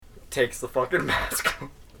takes the fucking mask off.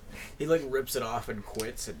 He like rips it off and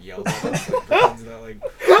quits and yells at us. Like, pretends that like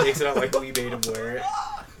takes it out like we made him wear it.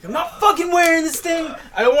 I'm not fucking wearing this thing.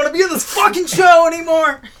 I don't want to be on this fucking show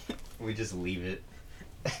anymore. We just leave it.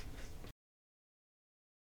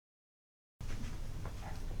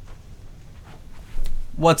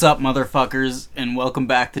 What's up, motherfuckers, and welcome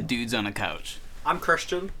back to Dudes on a Couch. I'm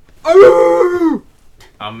Christian.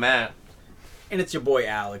 I'm Matt. And it's your boy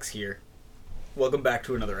Alex here. Welcome back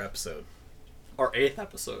to another episode. Our 8th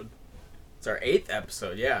episode. It's our 8th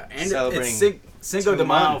episode, yeah. And Celebrating it's Cinco 2 de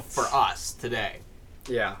Mayo months. for us today.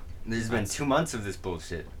 Yeah. There's been 2 months of this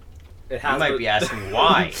bullshit. It You has might been- be asking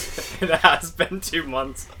why. It has been 2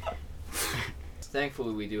 months.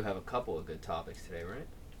 Thankfully, we do have a couple of good topics today, right?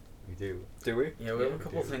 We do. Do we? Yeah, we have Yeah, a we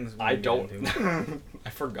couple do. things we I can don't. get into. I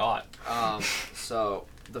forgot. So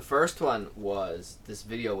the first one was this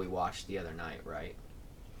video we watched the other night, right?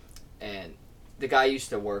 And the guy used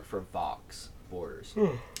to work for Vox Borders.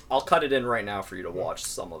 I'll cut it in right now for you to watch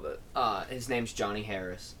some of it. His name's Johnny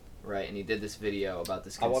Harris, right? And he did this video about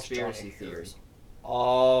this I watched conspiracy Johnny theory. Harris.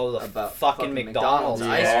 Oh, the About fucking fucking McDonald's McDonald's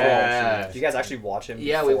ice ice cream. cream. Did you guys actually watch him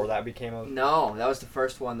Yeah, before that became a... No, that was the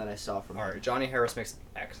first one that I saw from him. Alright, Johnny Harris makes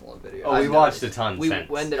excellent videos. Oh, I've we watched noticed. a ton We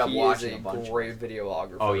since. ended up He watching is a bunch. great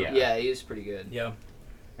videographer. Oh, yeah. Yeah, he was pretty good. Yeah.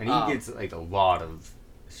 And he gets like a lot of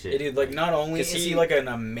shit. Dude, like, not only 'Cause is he like an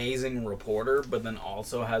amazing reporter, but then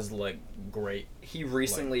also has like great. He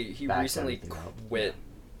recently backs everything up. quit.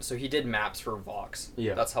 So he did maps for Vox.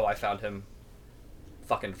 Yeah. That's how I found him.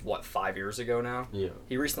 Fucking 5 years ago now. Yeah.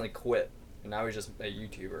 He recently quit, and now he's just a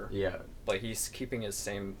YouTuber. Yeah. But he's keeping his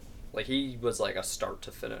same. Like he was like a start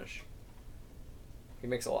to finish. He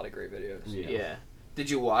makes a lot of great videos. Yeah. Did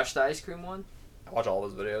you watch the ice cream one? I watch all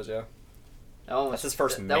of his videos. Yeah. That one That's was- his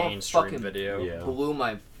first that one mainstream fucking video. Yeah. blew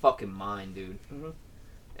my fucking mind, dude. Mhm.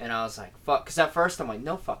 And I was like, fuck. Because at first I'm like,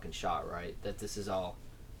 no fucking shot, right? That this is all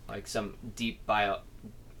like some deep bio.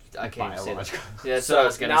 I can't even say that. Biological. Yeah, that's what I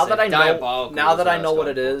was gonna now say. that I know, Diabolical now is that what I know was what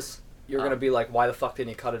it going for. is, you're gonna be like, why the fuck didn't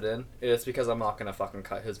he cut it in? It's because I'm not gonna fucking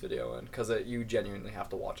cut his video in, because you genuinely have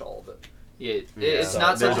to watch all of it. Yeah, Yeah. it's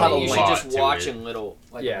not There's something a you should lot just to watch it. in little,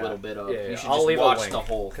 like Yeah. a little bit of. Yeah, You should I'll just leave watch a link, the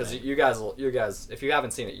whole because thing. you guys, if you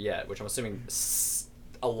haven't seen it yet, which I'm assuming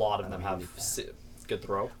a lot of them I don't have. believe Good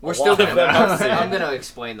throw. We're A still lot of gonna. them have seen I'm it. gonna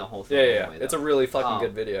explain the whole thing. Yeah, yeah, anyway, it's though. a really fucking Um,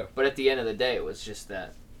 good video. But at the end of the day, it was just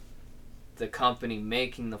that the company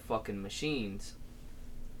making the fucking machines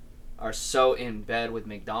are so in bed with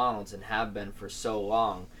McDonald's and have been for so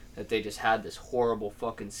long that they just had this horrible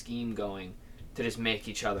fucking scheme going to just make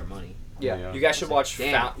each other money. Yeah, Yeah. you guys should watch.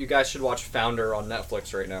 Damn. You guys should watch Founder on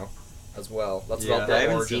Netflix right now, as well. That's Yeah, about the I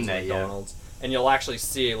haven't origins seen of that yet. McDonald's, and you'll actually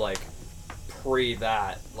see like pre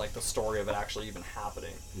that, like the story of it actually even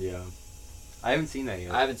happening. Yeah. I haven't seen that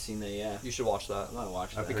yet. I haven't seen that yet. You should watch that I might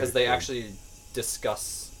watch that. because Very they cool. actually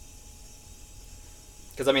discuss.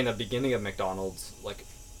 Because I mean, the beginning of McDonald's, like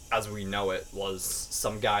as we know it, was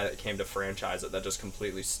some guy that came to franchise it that just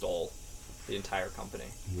completely stole the entire company.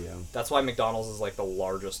 Yeah. That's why McDonald's is like the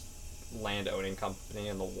largest land owning company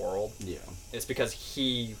in the world. Yeah. It's because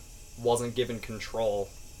he wasn't given control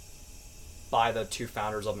by the two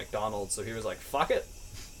founders of McDonald's, so he was like, fuck it.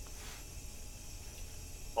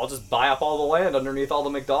 I'll just buy up all the land underneath all the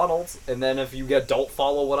McDonald's, and then if you don't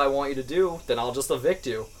follow what I want you to do, then I'll just evict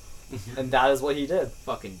you. And that is what he did.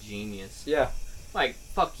 Fucking genius. Yeah. Like,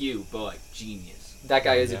 fuck you, but like genius. That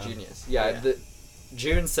guy is Yeah. a genius. Yeah, Yeah.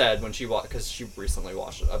 June said when she watched, because she recently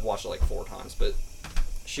watched it, I've watched it like 4 times, but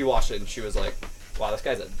she watched it and she was like, wow, this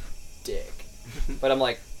guy's a dick. But I'm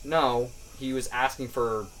like, no, he was asking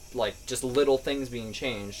for like just little things being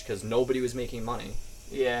changed because nobody was making money.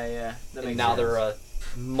 Yeah, yeah. That And makes now sense. they're a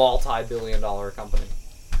multi-billion-dollar company.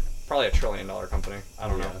 Probably $1 trillion company. I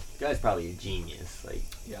don't know. The guy's probably a genius. Like,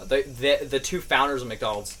 Yeah, the two founders of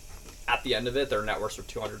McDonald's, at the end of it, their net worths were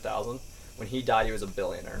 $200,000. When he died, he was a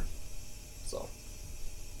billionaire. So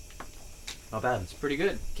not bad. It's pretty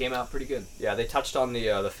good. Came out pretty good. yeah, they touched on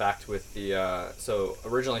the fact with the so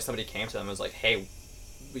originally somebody came to them and was like, hey,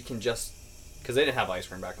 we can just, because they didn't have ice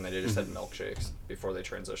cream back then, they just had milkshakes before they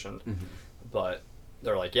transitioned. But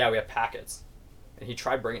they're like, yeah, we have packets. And he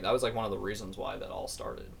tried bringing, that was like one of the reasons why that all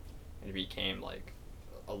started. And he became like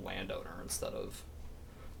a landowner instead of,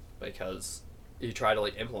 because he tried to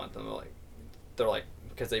like implement them. They're like,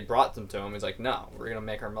 because they brought them to him, he's like, no, we're going to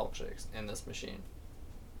make our milkshakes in this machine.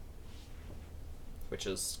 Which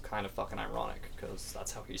is kind of fucking ironic, because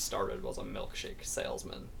that's how he started, was a milkshake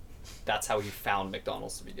salesman. That's how he found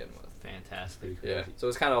McDonald's to begin with. Fantastic. Yeah, so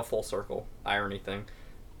it's kind of a full circle irony thing.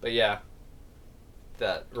 But yeah,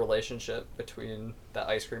 that relationship between that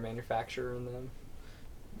ice cream manufacturer and them.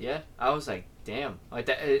 Yeah, I was like, damn, like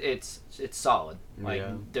that. It's solid. Like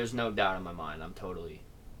Yeah. there's no doubt in my mind. I'm totally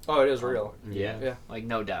Oh, it is real. Yeah. Yeah. like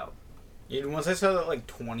no doubt. Once I saw that like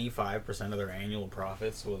 25% of their annual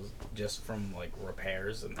profits was just from like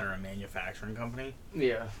repairs, and they're a manufacturing company.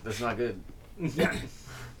 Yeah. That's not good.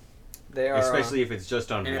 They are Especially if it's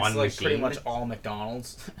just on And one it's like machine. pretty much all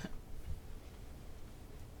McDonald's.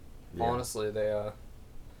 Yeah. honestly they're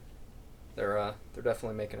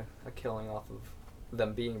definitely making a killing off of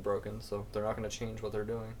them being broken, so they're not going to change what they're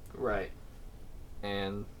doing. Right.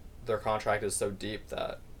 And their contract is so deep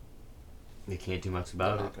that They can't do much they're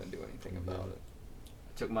about not it. going to do anything about it.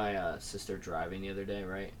 I took my sister driving the other day.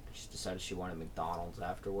 Right. She decided she wanted McDonald's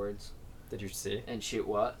afterwards. Did you see? And she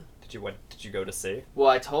what? What did you go to see? Well,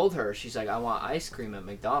 I told her. She's like, I want ice cream at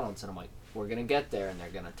McDonald's, and I'm like, we're gonna get there, and they're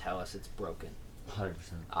gonna tell us it's broken. 100%.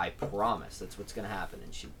 I promise that's what's gonna happen.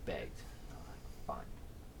 And she begged. I'm like, fine.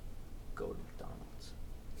 Go to McDonald's.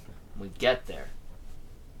 We get there,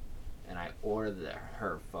 and I order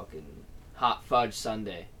her fucking hot fudge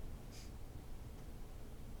sundae.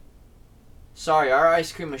 Sorry, our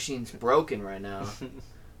ice cream machine's broken right now.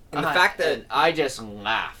 And the fact that and I just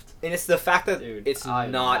laughed. and it's the fact that Dude, it's I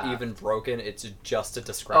not laughed. even broken, it's just a Oh,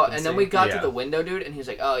 discrepancy. and then we got to Yeah. the window, dude, and he's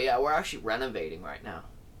like, "Oh yeah, we're actually renovating right now,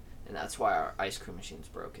 and that's why our ice cream machine's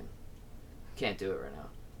broken. Can't do it right now."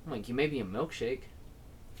 I'm like, "You made me a milkshake.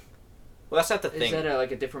 Well, that's not the Is thing. that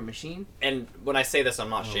like a different machine?" And when I say this, I'm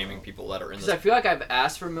not shaming people that are in Because this I feel like I've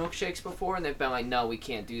asked for milkshakes before, and they've been like, "No, we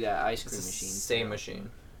can't do that ice cream it's the machine." same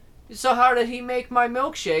machine. So how did he make my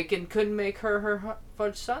milkshake and couldn't make her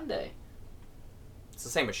fudge sundae? It's the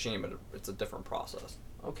same machine, but it's a different process.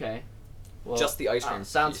 Okay. Well, Just the ice cream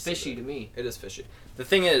sounds piece of fishy it. to me. It is fishy. The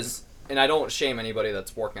thing is, and I don't shame anybody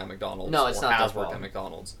that's working at McDonald's No, it's or not has their worked fault. at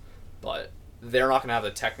McDonald's, but they're not going to have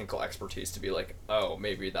the technical expertise to be like, oh,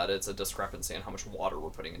 maybe that it's a discrepancy in how much water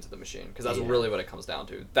we're putting into the machine, because that's Yeah. really what it comes down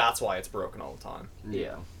to. That's why it's broken all the time.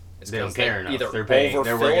 Yeah. It's They don't 'cause care enough. Either They're paying-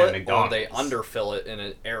 they're working overfill at it or McDonald's. they underfill it and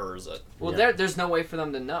it errors it. Well, Yeah. there's no way for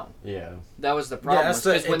them to know. Yeah. That was the problem. that's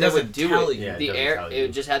Because the- when it they would doesn't do tell it, you. Yeah, it the doesn't error tell you. it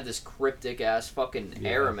just had this cryptic ass fucking Yeah.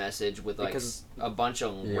 error message with like Because- a bunch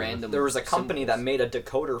of Yeah. random. There was a company that symbols. made a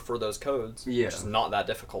decoder for those codes, Yeah. which is not that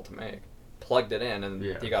difficult to make. Plugged it in, and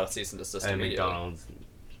Yeah. you got a cease and desist At immediately. McDonald's.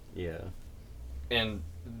 Yeah. And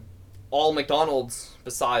all McDonald's,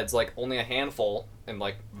 besides like only a handful in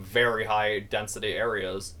like very high density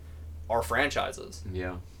areas, are franchises.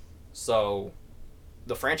 Yeah. So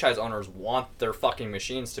the franchise owners want their fucking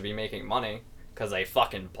machines to be making money because they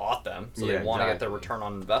fucking bought them. So Yeah, they want to get their exactly. return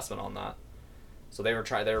on investment on that. So they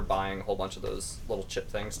were buying a whole bunch of those little chip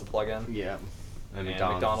things to plug in. Yeah. And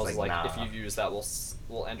McDonald's is like, nah. if you use that,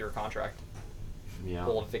 we'll end your contract. Yeah.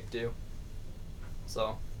 We'll evict you.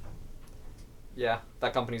 So, yeah,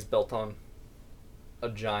 that company's built on a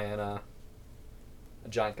giant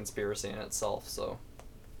conspiracy in itself. So,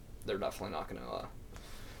 they're definitely not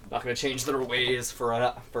gonna change their ways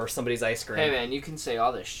for somebody's ice cream. Hey man, you can say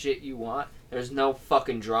all the shit you want. There's no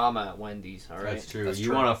fucking drama at Wendy's. All right. That's true. That's you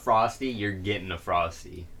true. want a Frosty, you're getting a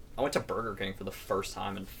Frosty. I went to Burger King for the first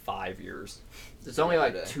time in 5 years. There's only like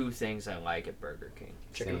Every day. 2 things I like at Burger King,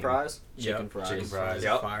 Chicken Same. fries Chicken fries. Chicken fries.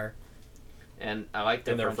 Yep. Fire. and I like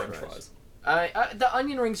their and their French French fries. fries. The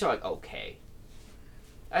onion rings are like okay.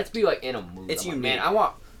 I have to be like in a mood. It's I'm like, man, unique. I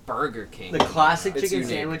want Burger King. The classic It's chicken unique.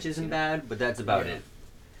 sandwich isn't bad, but that's about Yeah. it.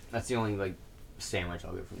 That's the only like sandwich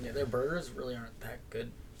I'll get from Yeah, there. their burgers really aren't that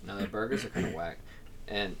good. No, their burgers are kind of whack,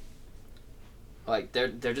 and like they're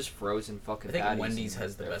just frozen fucking. I think patties Wendy's and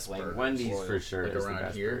has the they're best flamed. burgers. Wendy's Well, for sure like is the around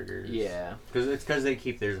best here? burgers. Yeah, because they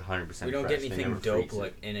keep theirs 100%. We don't fresh. get They anything never dope freeze it.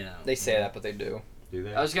 like In-N-Out. They say that, but they do. Do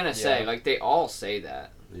they? I was gonna say Yeah. like they all say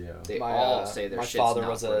that. Yeah. They all say their my shit's father not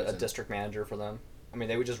was a frozen. district manager for them. I mean,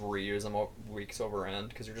 they would just reuse them weeks over end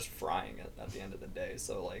because you're just frying it at the end of the day.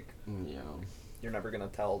 So like, Yeah. you're never gonna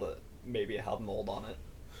tell that maybe it had mold on it.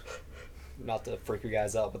 Not to freak you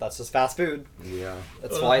guys out, but that's just fast food. Yeah.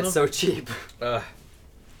 That's why it's Uh-huh. so cheap.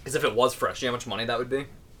 Because if it was fresh, you know how much money that would be?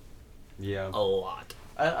 Yeah. A lot.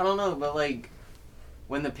 I don't know, but like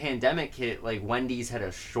when the pandemic hit, like Wendy's had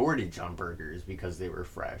a shortage on burgers because they were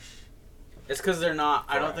fresh. It's because they're not.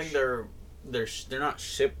 I don't Fresh. think they're not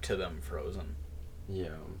shipped to them frozen. Yeah.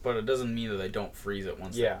 But it doesn't mean that they don't freeze it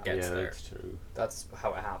once Yeah. it gets yeah, there. that's true. That's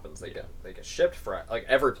how it happens. They get shipped fresh. Like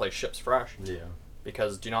every place ships fresh. Yeah.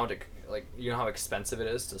 Because do you know how expensive it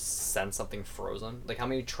is to send something frozen? Like how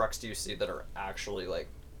many trucks do you see that are actually like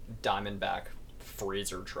Diamondback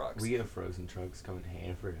freezer trucks? We get frozen trucks coming to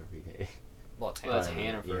Hannaford every day. Well, it's Well, that's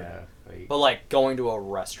Hannaford. Hannaford. Yeah. Like, But like going to a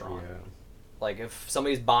restaurant. yeah. Like if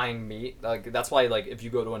somebody's buying meat, like that's why like if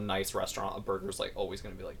you go to a nice restaurant, a burger's like always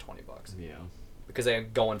gonna be like $20. Yeah. because they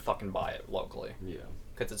go and fucking buy it locally. Yeah.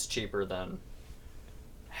 Because it's cheaper than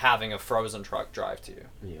having a frozen truck drive to you.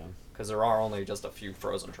 Yeah. Because there are only just a few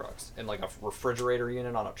frozen trucks. And like a refrigerator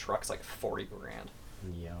unit on a truck's like 40 grand.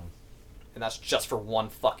 Yeah. And that's just for one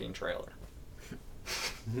fucking trailer.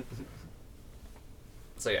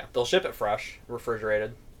 So yeah, they'll ship it fresh,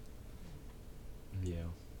 refrigerated. Yeah.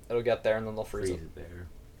 It'll get there and then they'll freeze Freeze it. it there.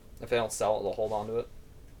 If they don't sell it, they'll hold on to it.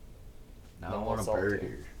 Now No, I want a it's all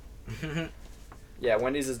burger. Yeah,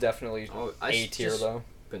 Wendy's is definitely Oh, A tier just though.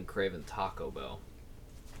 been craving Taco Bell.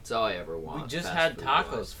 That's all I ever want. We just fast had food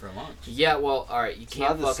tacos wise. for lunch. Yeah, well, alright, you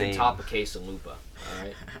can't not the fucking same. top a quesalupa,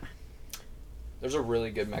 alright? There's a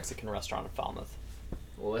really good Mexican restaurant in Falmouth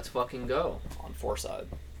Well, let's fucking go. on Foreside.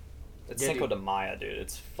 It's Yeah, Cinco dude. de Mayo, dude.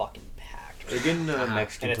 It's fucking packed. They're getting a Ah,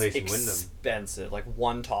 Mexican And place it's in Wyndham. expensive. Like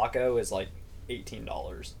one taco is like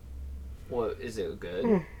 $18. What, is it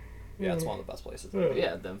good? Yeah, it's one of the best places.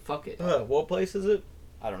 Yeah, then fuck it. What place is it?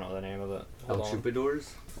 I don't know the name of it. El Hold on. Chupadors?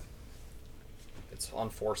 It's on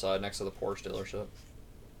Foreside next to the Porsche dealership.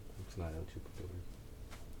 It's not El Chupadors.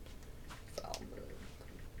 Falmouth.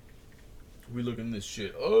 We looking this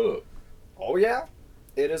shit up. Oh yeah,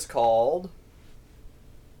 it is called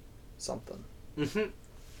something. Mm-hmm. Let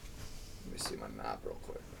me see my map real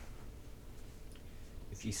quick.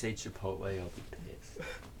 If you say Chipotle, I'll be pissed.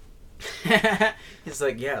 He's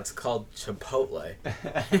like, yeah, it's called Chipotle.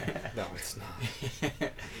 No, it's not.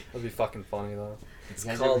 That'd be fucking funny though. It's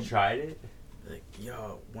You guys called ever tried it? like,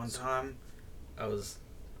 yo, one time I was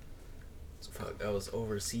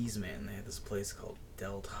overseas, man. They had this place called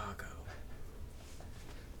Del Taco.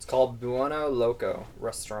 It's called Bueno Loco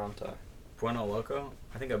Restaurante. Bueno Loco?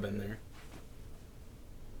 I think I've been there.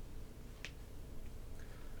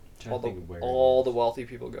 All the wealthy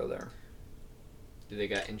people go there, Do they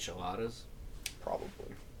got enchiladas? probably.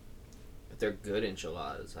 If they're good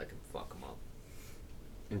enchiladas, I can fuck them up.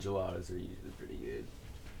 Enchiladas are usually pretty good.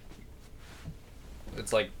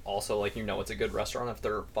 It's like also like it's a good restaurant if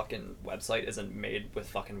their fucking website isn't made with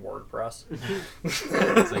fucking WordPress.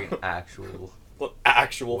 It's like an actual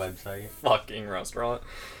Actual website. fucking restaurant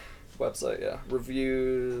website. Yeah,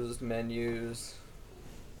 reviews, menus.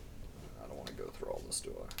 I don't want to go through all this,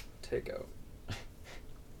 do I? Takeout.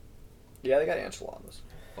 Yeah, they got enchiladas.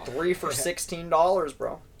 Fuck. 3 for $16,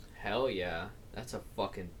 bro. Hell yeah. That's a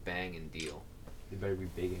fucking banging deal. They better be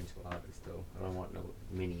big enchiladas, though. I don't want no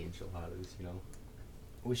mini enchiladas, you know?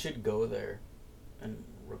 We should go there and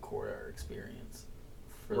record our experience.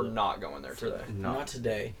 We're not going there for today. Not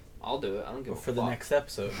today, I'll do it. I don't give but a for the fuck. next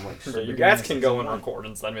episode. I'm like, So For you beginning guys of can season go and 1. record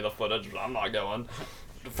and send me the footage, but I'm not going.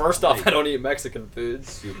 First off, I don't eat Mexican food.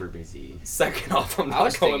 super busy. Second off, I'm I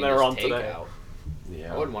was not going thinking there just on today. takeout.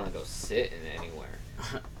 Yeah. I wouldn't want to go sit in anywhere.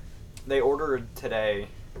 They ordered today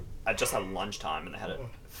at just at lunchtime, and they had a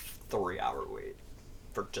 3-hour wait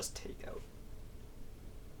for just takeout.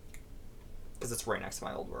 Because it's right next to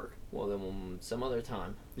my old work. Well, then some other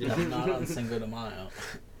time. Yeah. Not on Cinco de Mayo.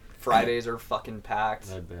 Fridays are fucking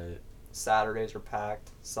packed. I bet. Saturdays are packed.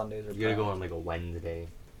 Sundays are You gotta packed. go on like a Wednesday.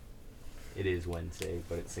 It is Wednesday,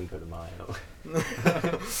 but it's Cinco de Mayo.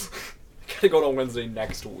 Gotta go on Wednesday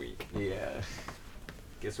next week. Yeah.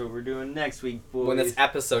 Guess what we're doing next week, boys? When this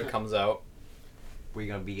episode comes out. We're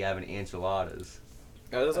gonna be having enchiladas.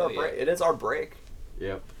 It is Oh, our yeah. break. It is our break.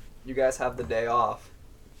 Yep. You guys have the day off.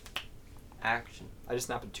 Action. I just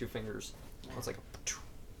snapped 2 fingers. It's like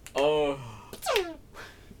Oh.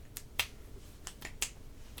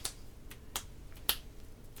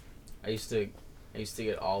 I used to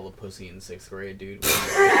get all the pussy in 6th grade, dude.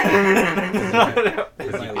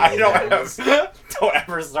 Don't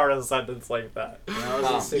ever start a sentence like that. When I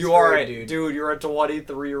was in 6th You are grade, a dude. You're a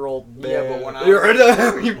 23-year-old man. Yeah, but when I You're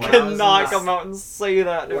was- you when I was in cannot the- come out and say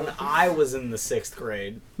that, dude. When I was in the 6th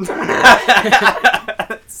grade,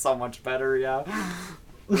 It's so much better, yeah.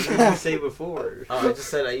 What did you say before? I just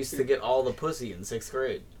said I used to get all the pussy in 6th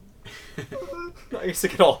grade. I used to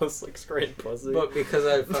get all this like straight pussy. But because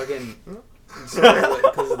I fucking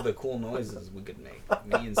because of the cool noises we could make,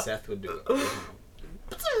 me and Seth would do it.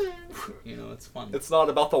 You know, it's fun. It's not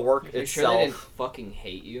about the work You sure they didn't itself, fucking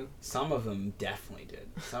hate you? Some of them definitely did.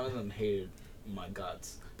 Some of them hated my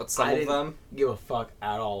guts. but some I of didn't them. give a fuck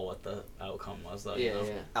at all what the outcome was, though. You know?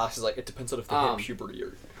 Alex is like, it depends on if they Um, hit puberty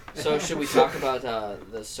or. So should we talk about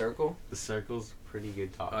the circle? The circle's pretty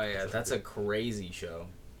good talk. Oh yeah, that's a crazy show.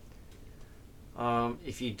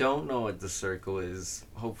 If you don't know what the circle is,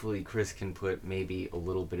 hopefully Chris can put maybe a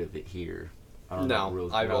little bit of it here. I don't know No,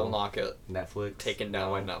 rules I will well. not get Netflix. taken down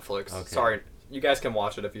by Netflix. Okay. Sorry, you guys can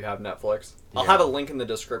watch it if you have Netflix. I'll Yeah. have a link in the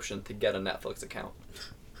description to get a Netflix account.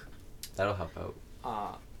 That'll help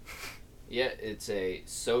out. Yeah, it's a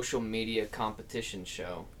social media competition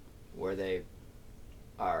show where they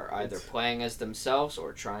are either playing as themselves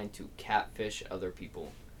or trying to catfish other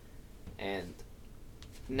people. And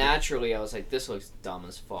naturally, I was like, this looks dumb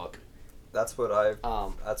as fuck. That's what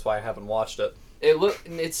that's why I haven't watched it.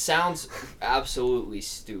 It sounds absolutely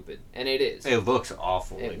stupid, and it is. It looks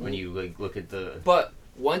awful It when you like look at the. But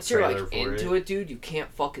once you're trailer like for into it, dude, you can't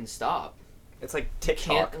fucking stop. It's like Can't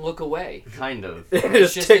TikTok. look away. Kind of.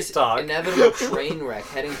 It's just TikTok. this inevitable train wreck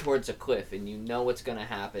heading towards a cliff, and you know what's gonna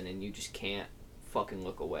happen, and you just can't fucking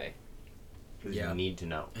look away. Because Yeah. you need to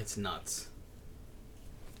know. It's nuts.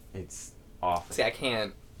 It's awful. See, I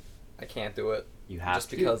can't do it. You have Just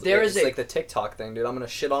to. because There it's is a- like the TikTok thing, dude. I'm gonna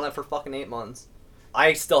shit on it for fucking 8 months.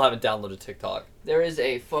 I still haven't downloaded TikTok. There is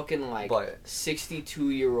a fucking like But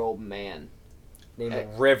 62-year-old man. named Hey.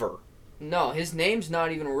 River. No, his name's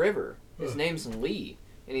not even River. His name's Lee,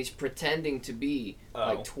 and he's pretending to be Oh.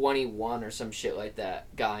 like 21 or some shit like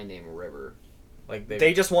that. Guy named River. Like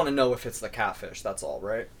They just want to know if it's the catfish. That's all,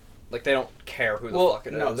 right? Like they don't care who the Well, fuck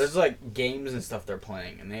it is. no, there's like games and stuff they're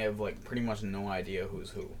playing, and they have like pretty much no idea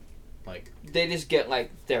who's who. Like They just get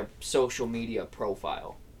like their social media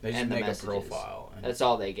profile. they just And the make a messages. profile. And That's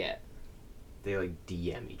all they get. They like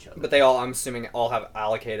DM each other. But they all, I'm assuming, all have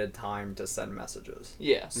allocated time to send messages.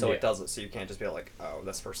 Yeah, So Yeah. it doesn't. So you can't just be like, oh,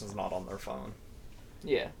 this person's not on their phone.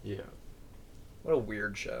 yeah. Yeah. What a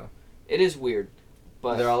weird show. It is weird,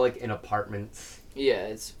 but They're all like in apartments. yeah,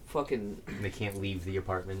 it's fucking. And they can't leave the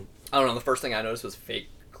apartment. I don't know. The first thing I noticed was fake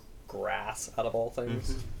grass. Out of all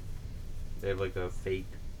things, They have like a fake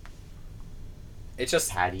it's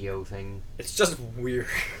just patio thing. it's just weird.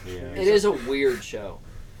 Yeah. It is a weird show,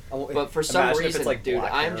 but for some Imagine if reason, it's like dude,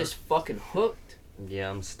 black I'm hair. just fucking hooked. Yeah,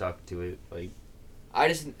 I'm stuck to it. Like I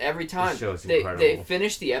just every time show's they incredible.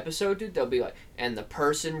 finish the episode, dude, they'll be like, and the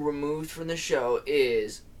person removed from the show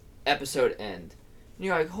is episode end. And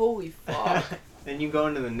you're like, holy fuck. then you go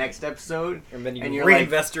into the next episode, And then you and you're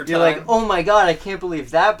reinvest your time. you're like, oh my god, I can't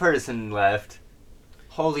believe that person left.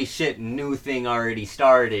 Holy shit, new thing already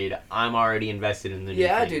started. I'm already invested in the new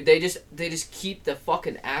Yeah, thing. dude, they just keep the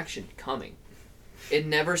fucking action coming. It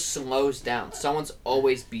never slows down. Someone's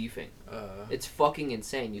always beefing. It's fucking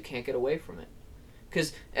insane. You can't get away from it.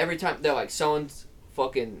 Because every time they're like, someone's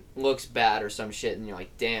fucking looks bad or some shit, and you're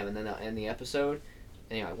like, damn, and then they'll end the episode,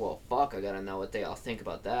 and you're like, well, fuck, I gotta know what they all think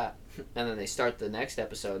about that. And then they start the next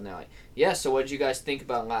episode, and they're like, yeah, so what did you guys think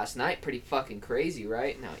about last night? Pretty fucking crazy,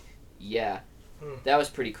 right? And they're like, yeah, that was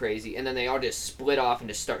pretty crazy. And then they all just split off and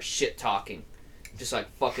just start shit talking. Just like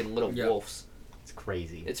fucking little Yeah. wolves. It's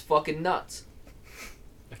crazy. It's fucking nuts.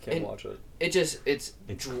 I can't and- watch it. It's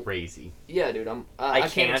crazy. yeah, dude. I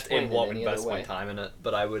can't can't explain and it won't any invest other my way. time in it,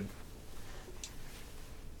 but I would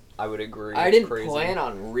agree. I it's didn't crazy. plan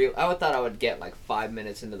on real. I thought I would get like 5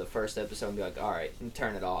 minutes into the first episode and be like, all right, and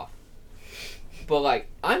turn it off. But like,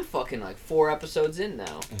 I'm fucking like 4 episodes in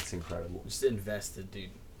now. It's incredible. just invested, dude.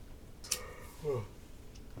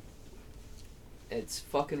 It's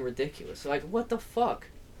fucking ridiculous. Like, what the fuck?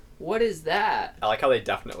 What is that? I like how they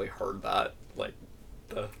definitely heard that, like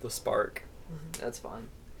the spark. That's fine.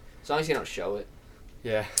 As long as you don't show it.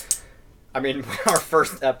 Yeah. I mean, our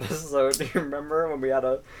first episode. Do you remember when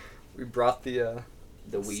we brought the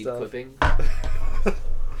The weed Stuff. clipping.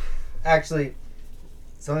 Actually,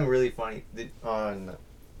 something really funny on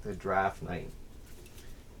the draft night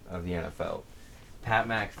of the NFL. Pat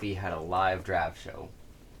McAfee had a live draft show,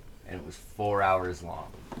 and it was 4 hours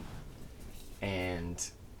long. And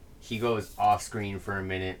he goes off screen for a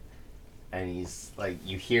minute, and he's like,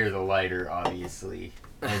 you hear the lighter, obviously,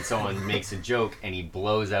 and someone makes a joke, and he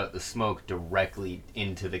blows out the smoke directly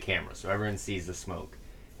into the camera, so everyone sees the smoke.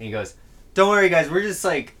 And he goes, "Don't worry, guys, we're just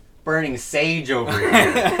like burning sage over here."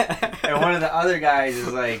 And one of the other guys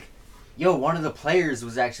is like, "Yo, one of the players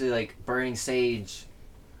was actually like burning sage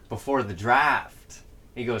before the draft."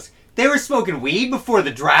 And he goes, "They were smoking weed before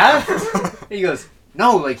the draft?" And he goes,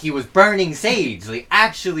 "No, like he was burning sage, like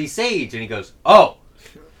actually sage." And he goes, "Oh,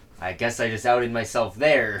 I guess I just outed myself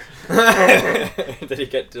there." Did he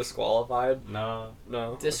get disqualified? No.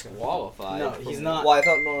 No. Disqualified. No, from he's what? not. Well, I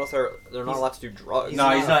thought no, they're not He's- allowed to do drugs. he's No,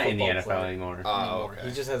 not he's a not in the football NFL player anymore. Oh, anymore. okay.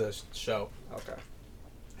 He just has a show. Okay.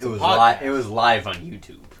 It was podcast. It was live on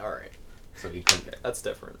YouTube, All right. so he couldn't. Okay, that's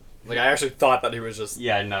different. Like I actually thought that he was just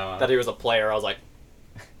Yeah, no. that he was a player. I was like,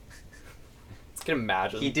 I can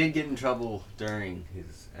imagine. He did get in trouble during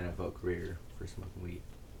his NFL career for smoking weed.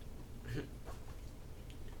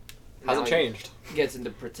 Hasn't Now he changed. Gets into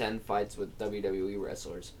pretend fights with WWE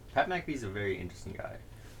wrestlers. Pat McAfee's a very interesting guy.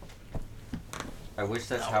 I wish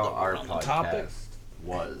that's Now how that our we're on the podcast topic.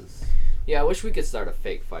 was. Yeah, I wish we could start a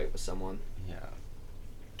fake fight with someone. Yeah.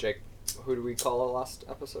 Jake, who do we call it last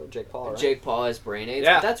episode? Jake Paul, right? Jake Paul has brain AIDS,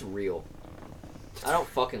 Yeah. but that's real. I don't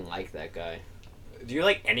fucking like that guy. Do you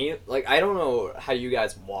like any, like, I don't know how you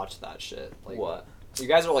guys watch that shit. Like, What? You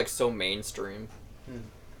guys are, like, so mainstream.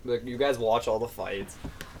 Like, you guys watch all the fights.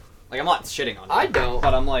 Like, I'm not shitting on you. I don't.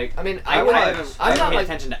 But I'm like, I mean, I I'm don't not pay like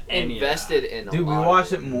attention to any invested in. Dude, a we lot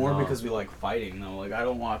watch of it more No. because we like fighting though. Like I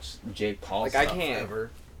don't watch Jake Paul Like, I stuff can't.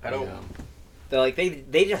 ever. I don't. Yeah. they're like,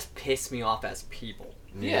 they just piss me off as people.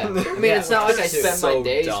 Yeah, I mean, it's not like I It's spend so my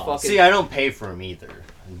days dumb. fucking. See, I don't pay for them either.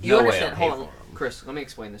 You No understand? way I pay Hold on, for 'em. Chris. Let me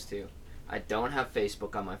explain this to you. I don't have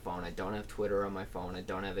Facebook on my phone. I don't have Twitter on my phone. I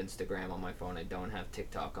don't have Instagram on my phone. I don't have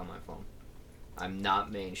TikTok on my phone. I'm not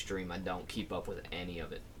mainstream. I don't keep up with any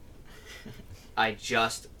of it. I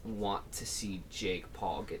just want to see Jake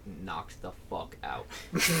Paul get knocked the fuck out.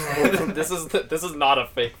 this is not a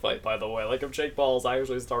fake fight, by the way. Like, if Jake Paul's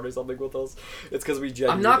actually starting something with us, it's because we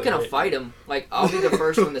genuinely I'm not gonna hate fight him. him. Like, I'll be the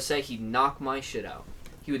first one to say he'd knock my shit out.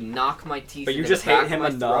 He would knock my teeth. But you into just the back hate of him my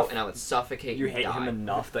enough. throat, and I would suffocate. You and hate die. him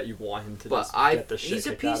enough that you want him to But just I, get the shit he's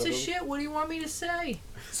a kicked out piece of him. shit. What do you want me to say?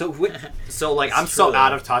 So, so like, It's I'm so true.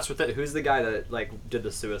 out of touch with it. Who's the guy that like did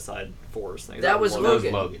the suicide force thing? Is That was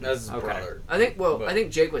Logan? Logan. That's his Okay. brother. I think. Well, But- I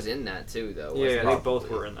think Jake was in that too, though. Yeah, wasn't they he? both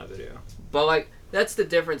were in that video. But like, that's the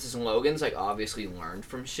difference. Is Logan's like obviously learned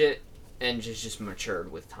from shit and just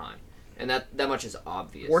matured with time, and that much is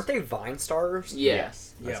obvious. Weren't they Vine stars? Yeah.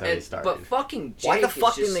 Yes, that's Yeah. how they And, started. but fucking Jake Why the is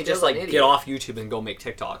fuck didn't they just still an like idiot. get off YouTube and go make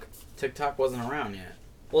TikTok? TikTok wasn't around yet.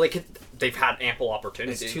 Well, they've had ample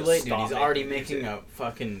opportunity. It's too to late, dude. stop He's already making making a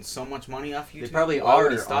fucking so much money off YouTube. They probably Why would are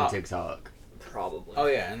he on stop? TikTok. Probably. Oh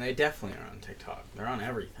yeah, and they definitely are on TikTok. They're on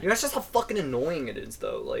everything. You know, that's just how fucking annoying it is,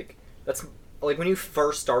 though. Like, that's like when you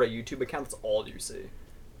first start a YouTube account, that's all you see.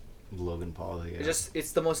 Logan Paul, yeah.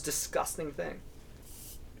 It's the most disgusting thing.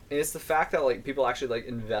 And it's the fact that like people actually like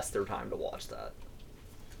invest their time to watch that.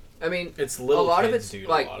 I mean, It's little a lot kids, of it's dude,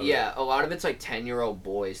 like a lot of a lot of it's like 10-year-old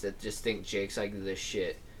boys that just think Jake's like this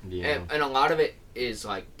shit, yeah. and a lot of it is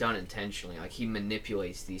like done intentionally. Like he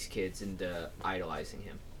manipulates these kids into idolizing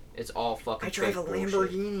him. It's all fucking. fake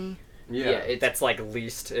bullshit. Yeah, it's That's like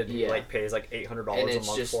leased and Yeah. like pays like $800 and a it's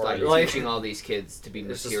month just for like it. teaching all these kids to be It's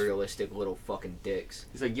just- materialistic little fucking dicks.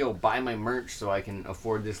 He's like, yo, buy my merch so I can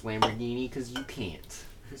afford this Lamborghini because you can't.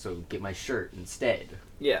 So get my shirt instead.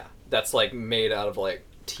 Yeah, that's like made out of like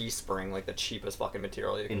Teespring, like the cheapest fucking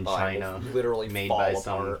material you can In buy. China. Will literally Made fall by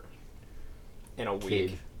some apart in a week.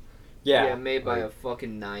 Kid. Yeah, made by like- a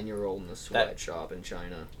fucking 9-year-old in a sweatshop in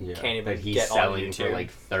China. Yeah. Can't even that he's get on selling for YouTube.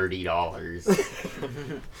 like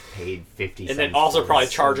 $30. Paid 50 and cents. then also for probably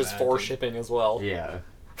it. charges bad, for dude. shipping as well. Yeah.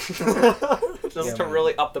 Just Yeah, to man.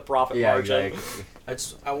 really up the profit Yeah, margin.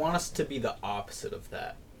 exactly. I want us to be the opposite of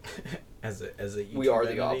that. as a YouTube We are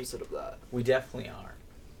the entity. opposite of that. We definitely are.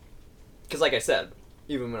 Because, like I said,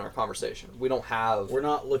 even in our conversation, we don't have. We're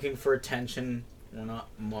not looking for attention. We're not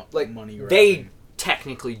like money they grabbing.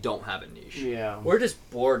 technically don't have a niche. Yeah. We're just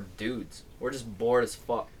bored dudes. We're just bored as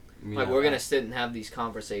fuck. Like Yeah. we're gonna sit and have these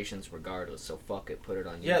conversations regardless. So fuck it, put it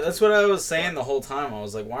on YouTube. Yeah, that's what I was saying the whole time. I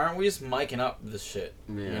was like, why aren't we just miking up this shit?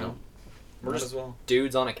 Yeah. You know? We're Might just as well.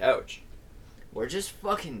 dudes on a couch. We're just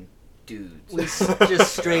fucking dudes. We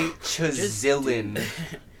just straight chazillin'.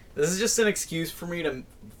 This is just an excuse for me to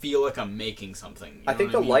feel like I'm making something. You I know think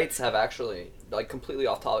what the mean? lights have actually, like, completely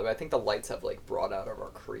off topic, but I think the lights have, like, brought out of our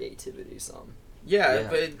creativity some. Yeah, Yeah.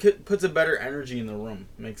 but it puts a better energy in the room.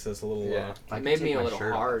 Makes us a little. Yeah. I It can made take me a my little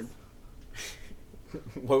shirt off. hard.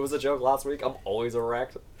 What was the joke last week? I'm always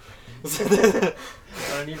erect. I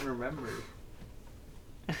don't even remember.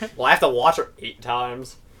 Well, I have to watch it 8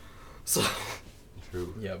 times. So,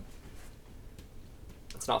 True. Yep.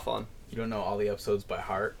 it's not fun. You don't know all the episodes by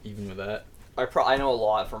heart, even with that. I know a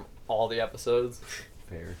lot from all the episodes.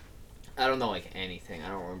 Fair. I don't know like anything. I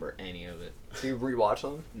don't remember any of it. Do you rewatch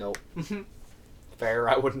them? Nope. Fair,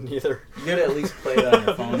 I wouldn't either. You gotta at least play it on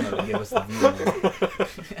your phone though to give us the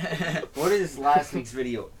view. What is last week's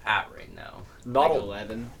video at right now? Not Like a,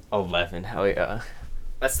 11. 11. Hell yeah.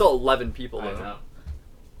 That's still 11 people, I though. know.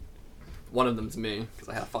 One of them's me, because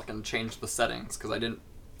I had to fucking change the settings, because I didn't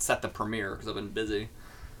set the premiere, because I've been busy.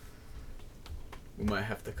 We might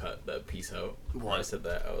have to cut that piece out. When I What? said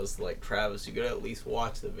that, I was like, Travis, you gotta at least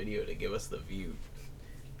watch the video to give us the view.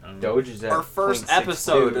 I don't know. Doge is at Our first 0.62.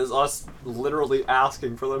 episode is us literally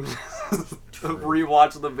asking for them to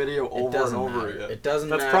rewatch the video It over and doesn't over matter. again. It doesn't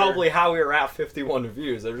That's matter. probably how we were at 51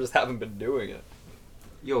 views. They just haven't been doing it.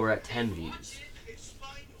 Yo, we're at 10 views.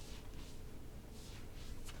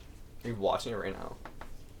 Are you watching it right now?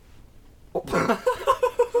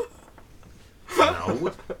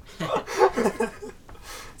 No.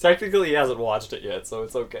 Technically, he hasn't watched it yet, so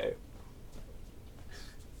it's okay.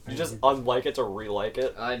 You just unlike it to relike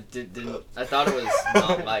it. I didn't. I thought it was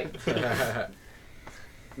not like.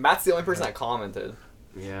 Matt's the only person that commented.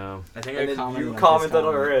 Yeah. I think And I then commented you on commented his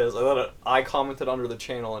under comment. his. And then I commented under the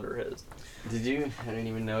channel under his. Did you? I didn't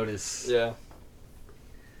even notice. Yeah.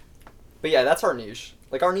 But yeah, that's our niche.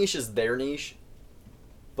 Like, our niche is their niche,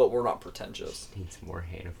 but we're not pretentious. Needs more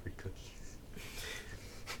Hannaford cookies.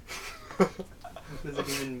 What does it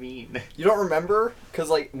even mean? You don't remember? Because,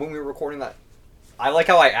 like, when we were recording that, I like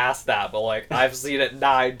how I asked that, but, like, I've seen it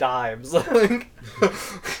 9 times. Like,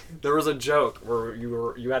 there was a joke where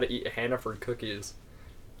you had to eat Hannaford cookies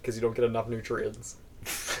because you don't get enough nutrients.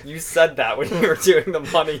 You said that when you were doing the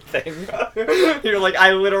money thing. You're like,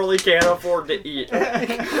 I literally can't afford to eat.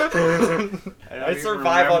 I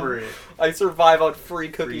survive on free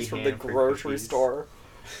cookies from the Hannaford grocery cookies. store.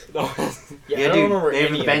 No. Yeah, Yeah, I don't dude, remember they any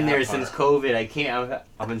haven't of been that there part. since COVID. I can't.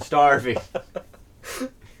 I've been starving.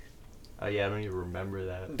 Oh yeah, I don't even remember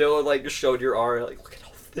that. Dylan, like, showed your Ari, like, look at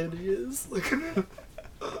how thin he is. Look at him.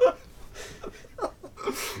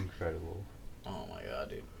 Incredible. Oh my god,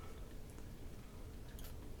 dude.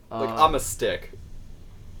 Like, I'm a stick.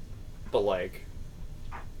 But, like,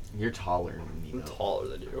 You're taller than me. I'm though. taller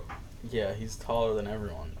than you. Yeah, he's taller than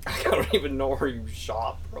everyone. I don't even know where you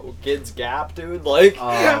shop, bro. Kids Gap, dude. Like,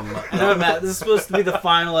 I know, Matt, this is supposed to be the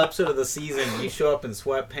final episode of the season. You show up in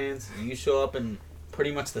sweatpants. You show up in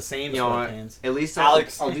pretty much the same You know what? sweatpants. At least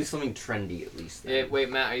Alex- I'll do something trendy. At least. Yeah, wait,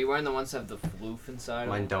 Matt, are you wearing the ones that have the floof inside?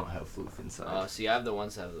 Mine don't have floof inside. Oh, see, I have the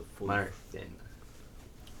ones that have the floof. Mine are thin.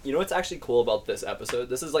 you know what's actually cool about this episode?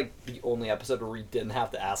 This is, like, the only episode where we didn't have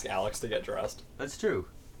to ask Alex to get dressed. That's true.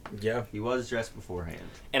 Yeah. He was dressed beforehand.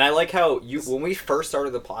 And I like how when we first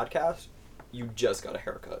started the podcast, you just got a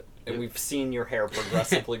haircut. And Yep. we've seen your hair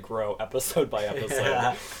progressively grow episode by episode.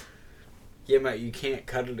 Yeah. Yeah, Matt, you can't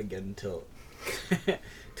cut it again until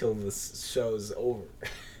till the show's over.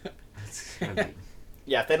 That's gonna be.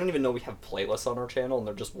 Yeah, if they don't even know we have playlists on our channel and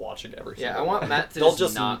they're just watching every Yeah, I single want one. Matt to They'll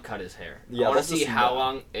just not cut his hair. Yeah, I want they'll to see just how not.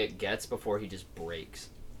 long it gets before he just breaks.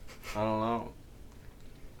 I don't know.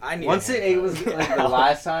 I need Once a it haircut. was like the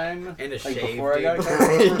last time, And a like shave, before I got dude. a cut,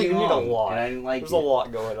 it was pretty You need a long, lot. and I didn't like There's it. a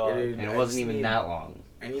lot going on. Yeah, dude. And I it wasn't just even need- that long.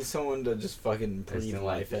 I need someone to just fucking I just breathe don't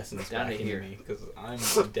life like it. essence Down back to into here. me because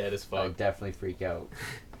I'm dead as I fuck. would definitely freak out.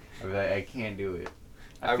 I'd be like, I can't do it.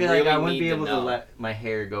 I feel really like I wouldn't need be to able to know. let my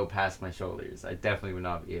hair go past my shoulders. I definitely would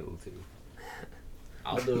not be able to.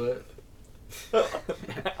 I'll do it.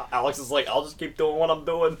 Alex is like, I'll just keep doing what I'm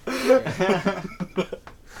doing.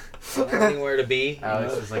 Anywhere to be.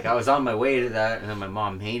 Alex was like, I was on my way to that, and then my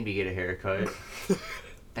mom made me get a haircut.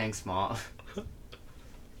 Thanks, Mom.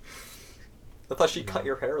 I thought she cut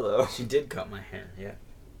your hair though. She did cut my hair, yeah.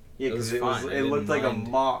 Yeah, It was because fine. I it looked didn't like a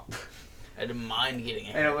mind. mop. I didn't mind getting a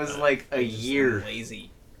And haircut. it was like a Just year. I'm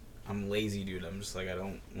lazy. I'm lazy, dude. I'm just like, I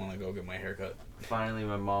don't want to go get my haircut. Finally,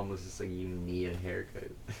 my mom was just like, you need a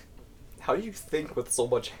haircut. How do you think with so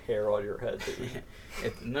much hair on your head,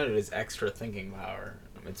 dude? None of it is extra thinking power.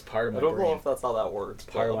 It's part of I my don't brain. know if that's how that works.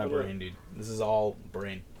 It's part of but my I'll do it. brain, dude. This is all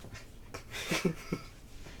brain.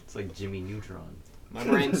 It's like Jimmy Neutron. My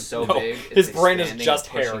brain's so No, big. his it's brain is expanding just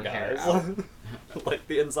and hair, pushing guys. out, Like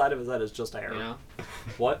the inside of his head is just hair. you know?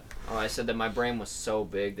 What? Oh, I said that my brain was so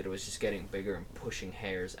big that it was just getting bigger and pushing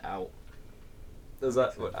hairs out. Is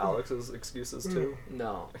that what Alex's excuse is too?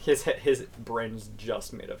 No. His brain's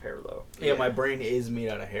just made of hair though. Yeah, my brain is made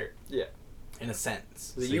out of hair. Yeah. In a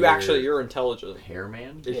sense. So You're intelligent. Hair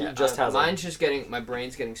man? If Yeah, he just has mine's just getting, my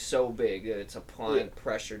brain's getting so big that it's applying Yeah.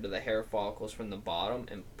 pressure to the hair follicles from the bottom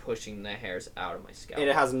and pushing the hairs out of my scalp. and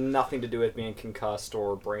it has nothing to do with being concussed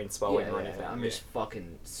or brain swelling yeah, or yeah, anything. I'm just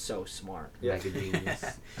fucking so smart. Yeah. Like a genius.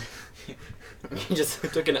 He just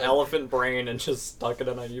took an elephant brain and just stuck it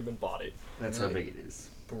in a human body. That's how big it is.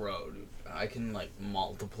 Bro, dude, I can like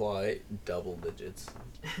multiply double digits.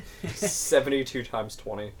 72 times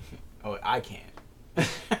 20. Oh, I can't.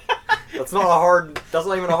 That's not a hard. That's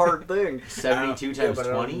not even a hard thing. 72 Yeah, times but I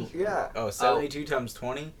don't- 20? Yeah. Oh, 72 times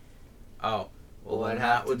 20? Oh. Well, then I'd have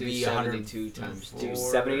that to would do be 72 times 2. Do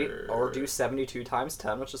Four- 70 or do 72 times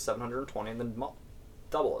 10, which is 720, and then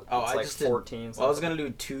double it. Oh, it's I like just did- 14. Well, I was something. gonna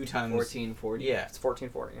do 2 times. 1440. Yeah. It's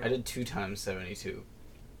 1440. Yeah. I did 2 times 72.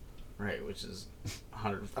 Right, which is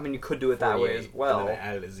 100. I mean, you could do it that way as well. And then I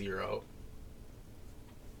added a 0.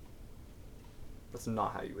 That's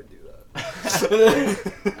not how you would do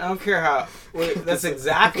that. I don't care how. Wait, that's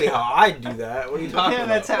exactly how I do that. What are you talking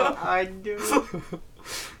about? I do.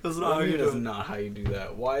 That's What do you mean that's not how you do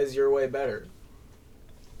that. Why is your way better?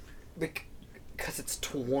 Because it's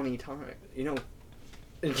 20 times. You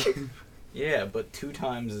know. Yeah, but 2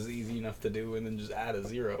 times is easy enough to do, and then just add a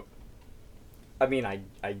 0. I mean, I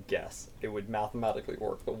guess it would mathematically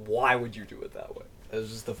work, but why would you do it that way? It was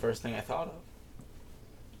just the first thing I thought of.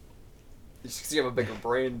 It's because you have a bigger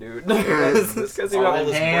brain, dude. It's It's 'cause you all have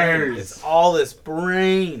this this hairs. It's all this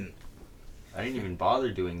brain. I didn't even bother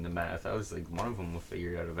doing the math. I was like, one of them will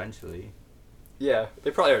figure it out eventually. Yeah, they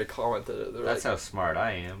probably already commented it. They're That's like, how smart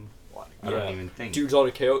I am. I don't even think. dudes on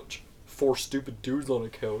a couch. 4 stupid dudes on a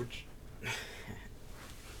couch.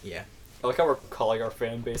 Yeah. I like how we're calling our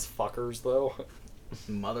fan base fuckers, though.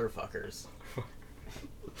 Motherfuckers.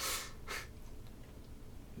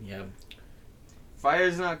 Yeah.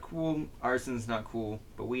 Fire's not cool, arson's not cool,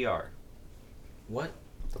 but we are. What?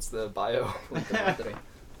 That's the bio. Punta madre.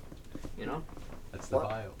 You know? That's the What?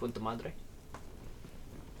 bio. Punta madre.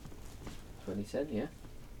 That's what he said, yeah.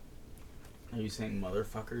 Are you saying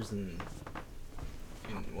motherfuckers in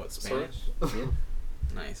what, Sorry? Spanish? Yeah.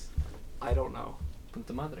 Nice. I don't know.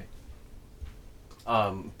 Punta madre.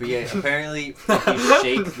 But yeah, apparently if you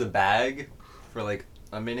shake the bag for like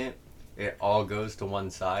a minute, it all goes to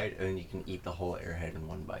one side, and then you can eat the whole airhead in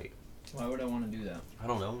one bite. Why would I want to do that? I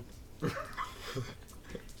don't know.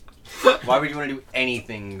 Why would you want to do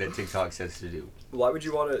anything that TikTok says to do? Why would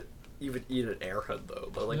you want to even eat an airhead,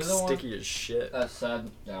 though? They're like You're the one- sticky as shit. That said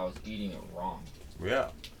that I was eating it wrong. Yeah,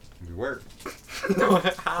 you were. So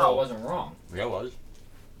it How? wasn't wrong. Yeah, it was.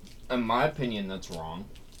 In my opinion, that's wrong.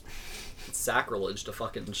 It's sacrilege to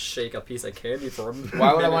fucking shake a piece of candy for a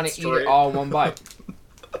Why would I minute want to eat straight. it all in one bite?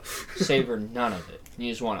 Savor none of it. You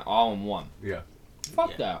just want it all in one. Yeah.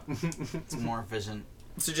 Fuck that. It's more efficient.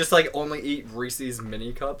 So just like only eat Reese's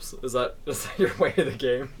mini cups? Is that your way of the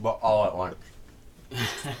game? But all at once.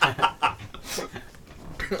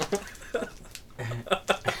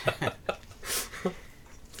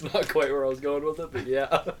 It's not quite where I was going with it, but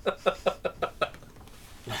yeah.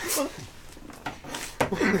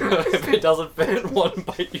 If it doesn't fit in one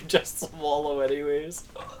bite, you just swallow anyways.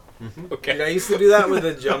 Okay. Like, I used to do that with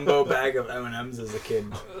a jumbo bag of M&Ms as a kid.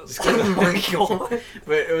 Oh my god.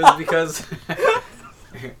 But it was because...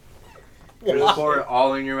 Just pour it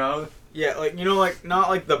all in your mouth. Yeah, like, you know, like, not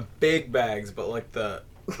like the big bags, but like the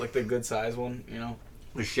good size one, you know?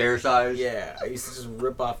 The share size. Yeah, I used to just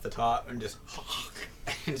rip off the top and just...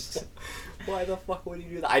 Why the fuck would you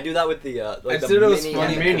do that? I do that with the I the did it with mini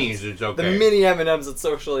funny M&Ms. Minis, it's The okay. mini M&Ms, it's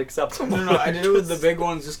socially acceptable. No, I did it with the big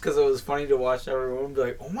ones just because it was funny to watch everyone be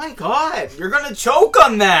like, "Oh my god, you're gonna choke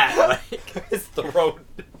on that!" Like, His throat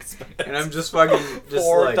expands. and I'm just fucking just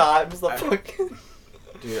 4 like, times the I- fucking.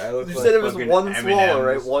 dude, I look You like said it was fucking one swallow,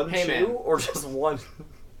 right? M&Ms. One Hey, chew, man. or just one?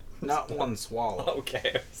 not one swallow,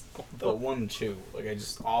 Okay. but one chew. Like I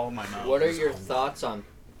just all in my mouth. What are just- your thoughts on?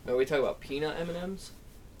 Are we talking about peanut M&Ms?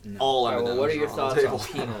 No. All Alright, well, M&Ms what are your on the thoughts on table.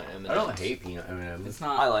 peanut M&Ms? I don't hate peanut M&Ms. It's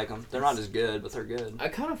not. I like them. They're not as good, but they're good. I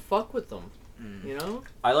kind of fuck with them. Mm. You know?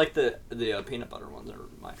 I like the peanut butter ones. Are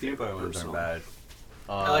my Peanut butter ones aren't personally. bad.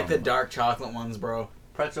 I like the dark chocolate ones, bro.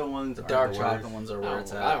 pretzel ones. The aren't dark the chocolate worst. ones are I where it's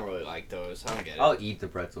don't, at. I don't really like those. I don't get it. I'll eat the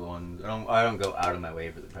pretzel ones. I don't go out of my way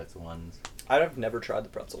for the pretzel ones. I've never tried the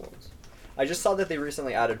pretzel ones. I just saw that they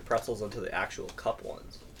recently added pretzels into the actual cup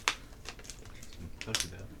ones. Don't do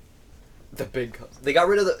that. The big cups. They got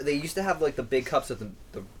rid of the. They used to have like the big cups with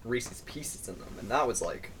the Reese's Pieces in them, and that was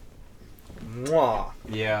like, mwah.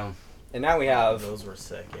 Yeah. And now we have. Those were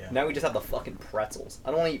sick. Yeah. Now we just have the fucking pretzels.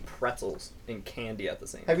 I don't want to eat pretzels and candy at the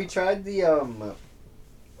same time. Have you tried the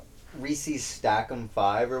Reese's Stack 'em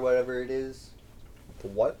 5 or whatever it is? The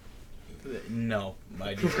what? No,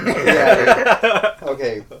 my dude. Yeah.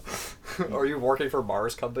 Okay. Are you working for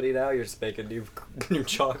Mars Company now? You're just making new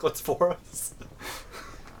chocolates for us?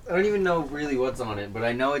 I don't even know really what's on it, but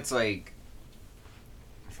I know it's like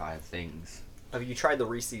 5 things. Have you tried the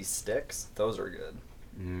Reese's Sticks? Those are good.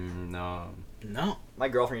 No. No. My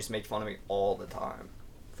girlfriend used to make fun of me all the time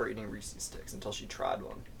for eating Reese's Sticks until she tried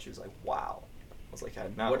one. She was like, wow. I was like, I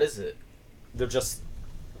know. What is it? They're just,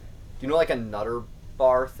 you know, like a Nutter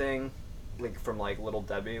Bar thing, like from like Little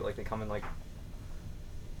Debbie. Like they come in like,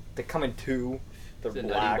 they come in 2. They're the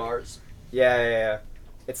black. nutty bars. Yeah.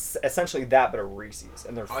 It's essentially that, but a Reese's,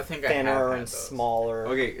 and they're Oh, I think I have thinner had and those. smaller.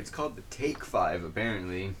 Okay, it's called the Take 5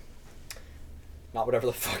 apparently. Not whatever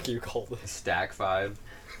the fuck you call The it. Stack 5.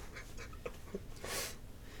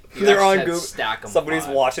 You They're actually on said Google. stack 'em Somebody's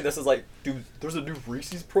 5. watching this is like, dude, there's a new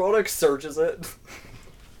Reese's product. Searches it.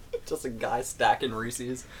 Just a guy stacking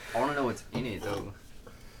Reese's. I want to know what's in it though.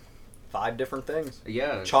 5 different things.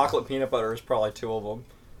 Yeah. Chocolate peanut butter is probably 2 of them.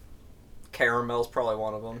 Caramel's probably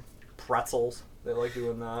one of them. Pretzels. They like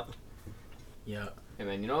doing that. Yeah. Hey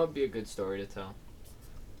man, you know what would be a good story to tell?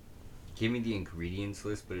 gave me the ingredients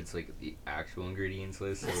list, but it's like the actual ingredients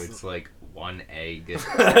list. So it's like 1 egg,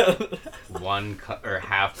 1 cup or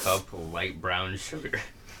half cup light brown sugar.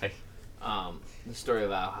 The story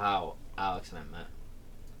about how Alex and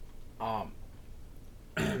I met.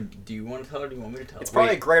 Do you want to tell, or do you want me to tell? It's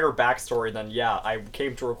probably a greater backstory than I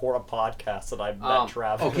came to record a podcast and I met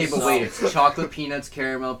Travis. Okay, but wait, it's chocolate, peanuts,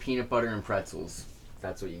 caramel, peanut butter, and pretzels.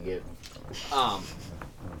 That's what you get.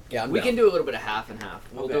 Yeah, we can do a little bit of half and half.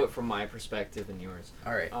 We'll Okay. do it from my perspective and yours.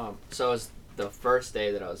 All right. So it was the first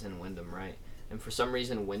day that I was in Wyndham, right? And for some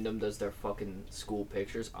reason, Wyndham does their fucking school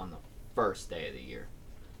pictures on the first day of the year.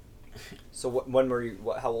 So when were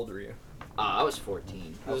you? How old were you? I was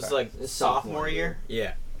 14. It was Okay. like It's sophomore year.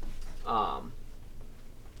 Yeah.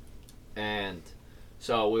 And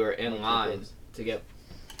so we were in What's line those? to get,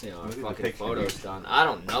 our Look at the fucking picture, photos dude. done. I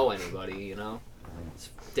don't know anybody, It's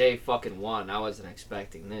day fucking 1. I wasn't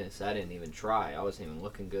expecting this. I didn't even try. I wasn't even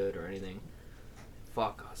looking good or anything.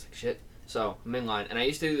 Fuck, I was like, shit. So I'm in line, and I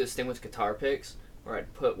used to do this thing with guitar picks where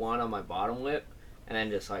I'd put one on my bottom lip and then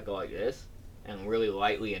just like go like this and really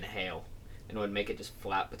lightly inhale. And it would make it just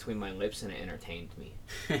flap between my lips, and it entertained me.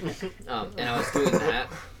 And I was doing that,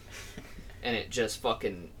 and it just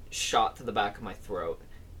fucking shot to the back of my throat,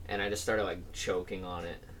 and I just started like choking on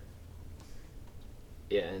it.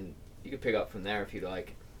 Yeah, and you could pick up from there if you'd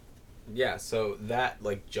like. Yeah, so that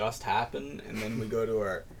like just happened, and then we go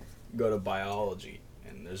to biology,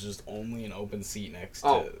 and there's just only an open seat next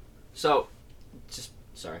Oh. to. So, just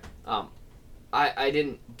sorry. I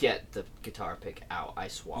didn't get the guitar pick out. I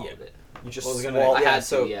swallowed it. You just I was gonna- swallowed. I yeah, had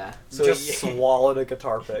so- to, yeah. So You just swallowed a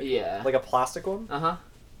guitar pick. Yeah. Like a plastic one.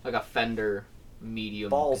 Like a Fender medium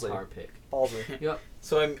Ballsy. guitar pick. Ballsy.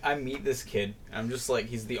 So I meet this kid. I'm just like,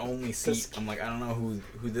 he's the only seat. This- I'm like, I don't know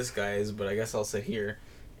who this guy is, but I guess I'll sit here.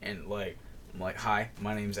 And like, I'm like, hi,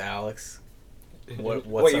 my name's Alex. What's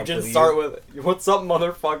Wait, you up didn't with start with "What's up,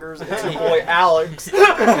 motherfuckers?" It's your boy Alex. He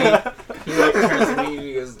like turns to me and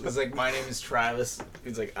he goes, he's like, my name is Travis.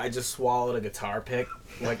 He's like, I just swallowed a guitar pick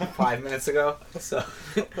like 5 minutes ago. So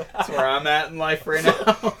that's where I'm at in life right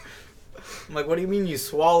now. I'm like, what do you mean you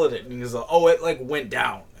swallowed it? And he goes, oh, it like went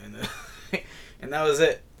down. And and that was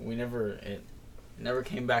it. It never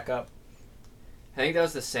came back up. I think that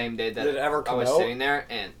was the same day that Did it ever I come was out? sitting there,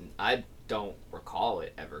 and I don't recall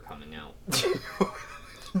it ever coming out.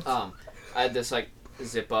 I had this like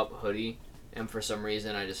zip up hoodie, and for some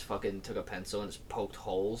reason I just fucking took a pencil and just poked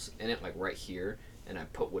holes in it like right here, and I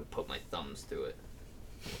would put my thumbs through it.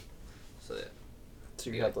 So that, So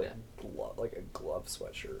you had like a glove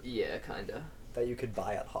sweatshirt yeah, kinda. that you could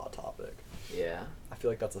buy at Hot Topic. Yeah, I feel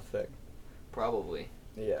like that's a thing. probably.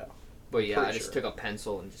 Yeah. But yeah, Pretty I just sure. took a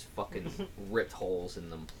pencil and just fucking ripped holes in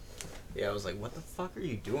them. Yeah, I was like, what the fuck are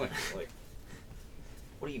you doing? Like,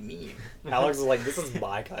 what do you mean? Alex is like, this is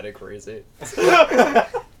my kind of crazy.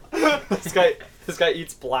 this guy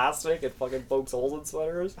eats plastic and fucking pokes holes in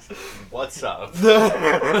sweaters. What's up?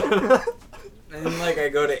 And then, like, I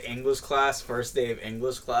go to English class, first day of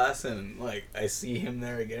English class, and, like, I see him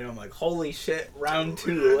there again. I'm like, holy shit, round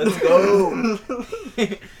 2, let's go.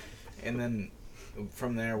 And then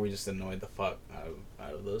from there, we just annoyed the fuck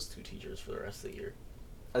out of those 2 teachers for the rest of the year.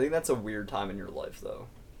 I think that's a weird time in your life, though.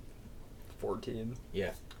 14.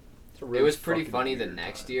 Yeah. It's a It really was pretty fucking funny the weird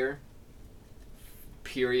next time. year,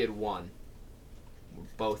 period 1, we're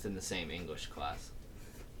both in the same English class.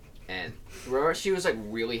 And remember, she was like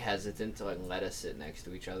really hesitant to like let us sit next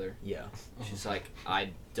to each other. Yeah. She's like,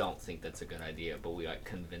 I don't think that's a good idea, but we like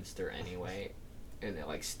convinced her anyway, and it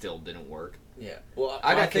like still didn't work. Yeah. Well,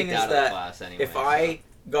 I my got thing kicked is out of the that class anyway. if I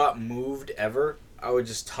got moved ever, I would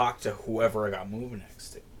just talk to whoever I got moved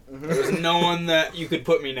next to. There was no one that you could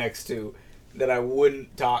put me next to that I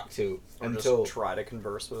wouldn't talk to Or until just try to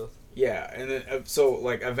converse with. yeah. And then so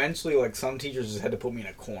like eventually like some teachers just had to put me in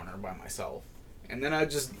a corner by myself, and then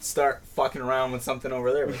I'd just start fucking around with something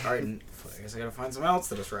over there. Like, all right, I guess I gotta find someone else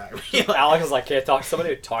to distract me. Alex is like, can't talk to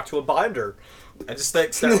somebody, talk to a binder. I just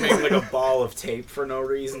like start making like a ball of tape for no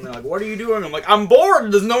reason. They're like, "What are you doing?" I'm like, "I'm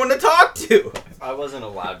bored. There's no one to talk to." I wasn't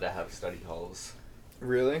allowed to have study halls.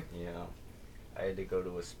 Really? Yeah. I had to go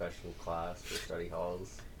to a special class for study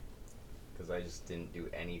halls because I just didn't do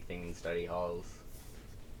anything in study halls.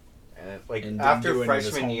 And like And didn't after do any of his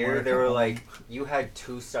freshman year, homework they at were home. like, "You had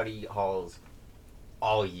 2 study halls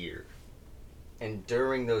all year, and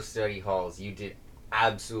during those study halls, you did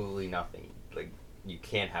absolutely nothing. Like, you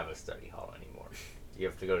can't have a study hall anymore. You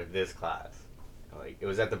have to go to this class." Like, it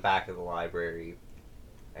was at the back of the library.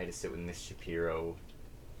 I had to sit with Miss Shapiro.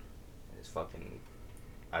 And it's fucking.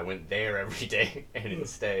 I went there every day, and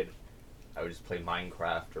instead, I would just play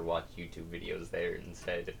Minecraft or watch YouTube videos there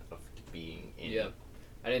instead of being in Yep.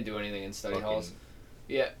 I didn't do anything in study Fucking- halls.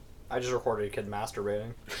 Yeah. I just recorded a kid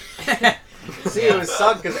masturbating. See, it would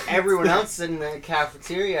suck because everyone else in the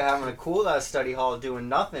cafeteria having a cool ass study hall doing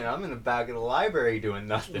nothing. I'm in the back of the library doing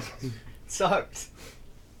nothing. It sucked.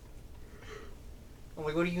 I'm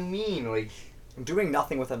like, what do you mean? Like, Doing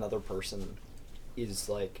nothing with another person is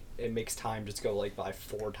like, it makes time just go like by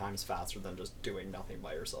 4 times faster than just doing nothing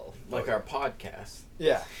by yourself. Like our podcast.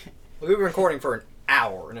 Yeah. We've been recording for an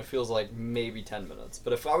hour and it feels like maybe 10 minutes.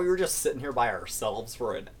 But if we were just sitting here by ourselves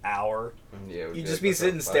for an hour, yeah, You'd just be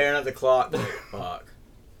sitting staring at the clock. Like, fuck.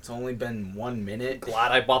 It's only been 1 minute.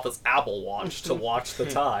 glad I bought this Apple Watch to watch the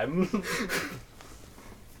time.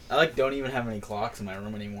 I like don't even have any clocks in my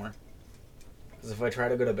room anymore. Because if I try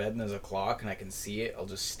to go to bed and there's a clock and I can see it, I'll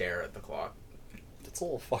just stare at the clock. It's a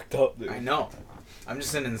little fucked up, dude. I know. I'm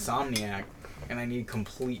just an insomniac and I need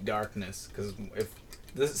complete darkness. Because if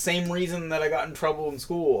the same reason that I got in trouble in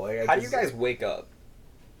school. Like, How do you guys wake up?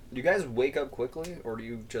 Do you guys wake up quickly, or do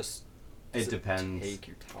you just... It does depends. Take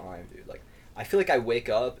your time, dude. Like, I feel like I wake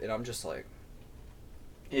up and I'm just like...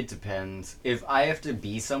 It depends. If I have to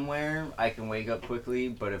be somewhere, I can wake up quickly.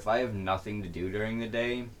 But if I have nothing to do during the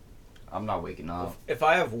day, I'm not waking up. If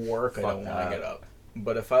I have work, I Fuck don't want that. to get up.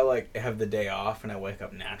 But if I like have the day off and I wake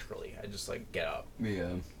up naturally, I just like get up.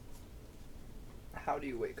 Yeah. How do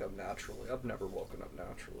you wake up naturally? I've never woken up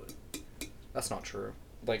naturally. That's not true.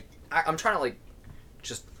 Like, I'm trying to, like,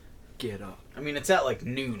 just get up. I mean, it's at like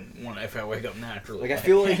noon when if I wake up naturally. Like, I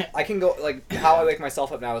feel like I can go, like, how I wake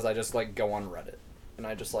myself up now is I just, like, go on Reddit. And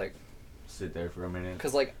I just, like, Sit there for a minute.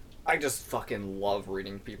 because, like, I just fucking love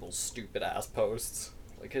reading people's stupid-ass posts.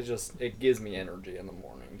 Like, it gives me energy in the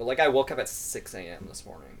morning. But, like, I woke up at 6 a.m. this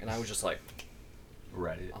morning, and I was just like,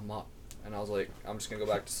 Reddit. I'm up. And I was like, I'm just gonna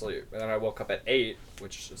go back to sleep. And then I woke up at 8,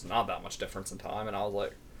 which is not that much difference in time, and I was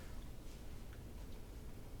like,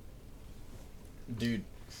 dude,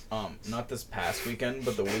 not this past weekend,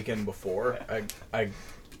 but the weekend before, I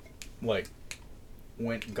like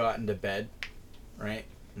got into bed, right?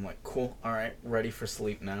 I'm like, cool, all right, ready for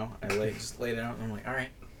sleep now. I just laid down, and I'm like, all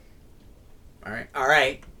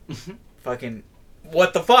right, fucking,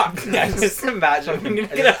 what the fuck? just imagine. And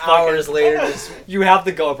just hours later, just You have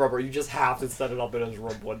to go up, Robert. You just have to set it up in his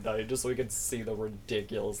room one night just so we can see the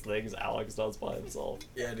ridiculous things Alex does by himself.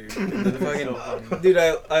 yeah, dude. And then fucking, dude,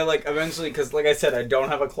 I like eventually, because like I said, I don't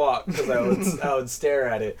have a clock because I would stare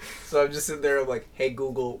at it. So I'm just sitting there like, hey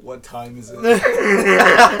Google, what time is it?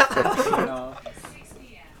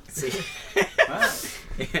 See.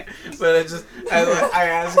 Yeah, but I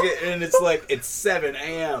ask it and it's like it's 7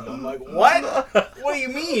 a.m. I'm like, what? What do you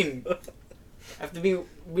mean? I have to be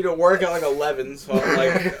to work at like 11, so I'm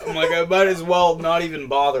like I might as well not even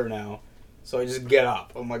bother now. So I just get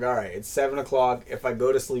up. I'm like, all right, it's 7 o'clock. If I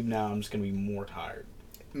go to sleep now, I'm just gonna be more tired.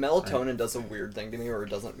 Melatonin does a weird thing to me where it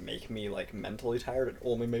doesn't make me, like, mentally tired. It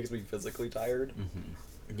only makes me physically tired.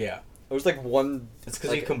 Yeah, There's, like, one... it's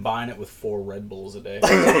because like, you combine it with 4 Red Bulls a day.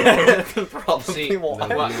 Probably See, why.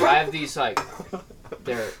 I have these, like,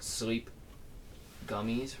 they're sleep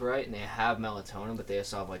gummies, right? And they have melatonin, but they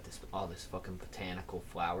also have, like, all this fucking botanical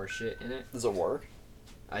flower shit in it. Does it work?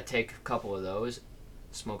 I take a couple of those,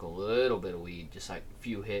 smoke a little bit of weed, just like a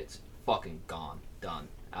few hits, fucking gone, done,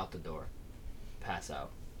 out the door, pass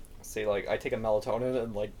out. See, like, I take a melatonin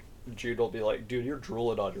and, like, Jude will be like, dude, you're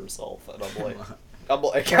drooling on yourself. And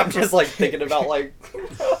I'm just, like, thinking about, like,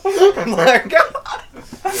 I'm like,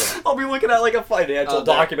 I'll be looking at, like, a financial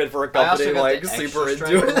document for a I also company, got like, the super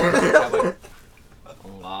extra into strength ones, which have, it. like, a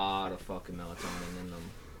lot of fucking melatonin in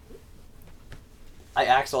them. I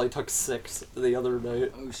accidentally took 6 the other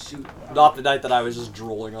night. Oh shoot! Not the night that I was just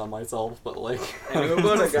drooling on myself, but, like... I knew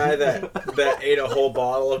about a guy that ate a whole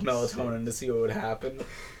bottle of melatonin to see what would happen.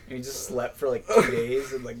 And he just slept for like 2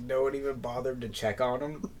 days and like no one even bothered to check on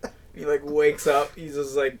him. He like wakes up, he's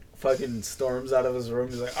just like fucking storms out of his room.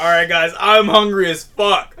 He's like, "Alright guys, I'm hungry as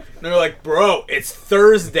fuck." And they're like, "Bro, it's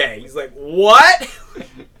Thursday." He's like, "What?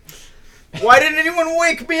 Why didn't anyone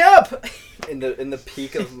wake me up?" In the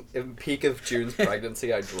peak of June's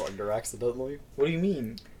pregnancy, I drugged her accidentally. What do you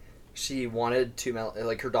mean? She wanted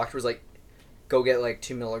her doctor was like, go get like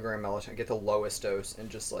 2 milligram melatonin, get the lowest dose, and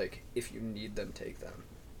just like, if you need them, take them,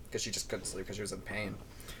 because she just couldn't sleep because she was in pain.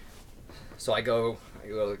 So I go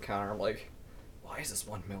to the counter. I'm like, why is this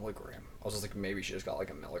 1 milligram? I was just like, maybe she just got like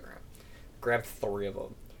a milligram. Grabbed 3 of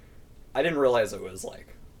them. I didn't realize it was like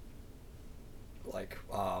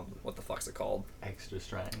what the fuck's it called? Extra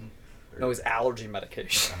strength. No, it was allergy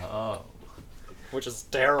medication. Oh. Which is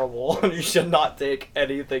terrible. You should not take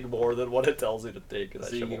anything more than what it tells you to take. That So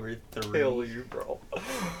shit you will were 3. kill you, bro.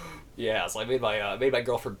 Yeah, so I made my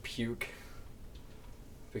girlfriend puke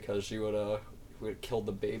because she would we had killed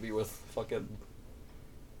the baby with fucking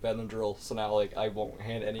Benadryl. So now, like, I won't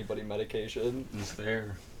hand anybody medication. It's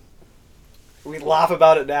fair. We laugh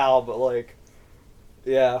about it now, but, like,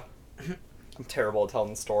 yeah. I'm terrible at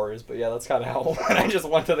telling stories, but yeah, that's kind of how when I just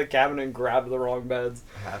went to the cabinet and grabbed the wrong beds.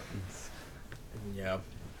 It happens. Yeah.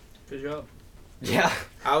 Good job. Yeah.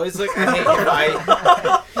 I always like, I hate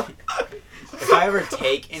if I ever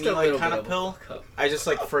take any Still a like little kind bit of of a pill, fuck up. I just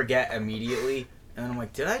like forget immediately, and then I'm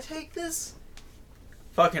like, did I take this?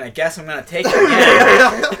 Fucking, I guess I'm gonna take it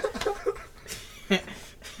again.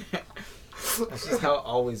 That's just how it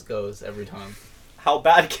always goes every time. How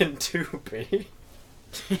bad can 2 be?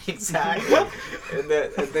 Exactly. And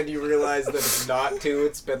then you realize that it's not 2,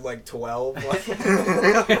 it's been like 12.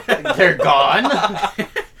 They're gone.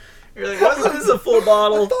 You're like, wasn't this a full I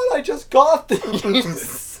bottle? thought I just got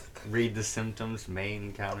these. Read the symptoms may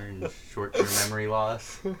encounter short-term memory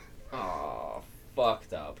loss. Oh,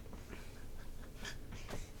 fucked up.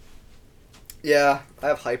 Yeah, I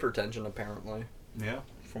have hypertension apparently. Yeah.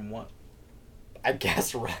 From what? I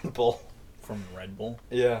guess Red Bull. From Red Bull?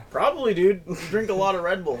 Yeah. Probably, dude. You drink a lot of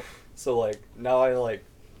Red Bull. So like now I like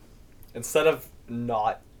instead of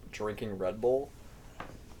not drinking Red Bull,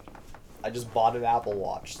 I just bought an Apple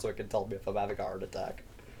Watch so it can tell me if I'm having a heart attack.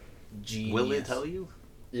 Genius. Will it tell you?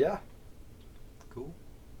 Yeah. Cool.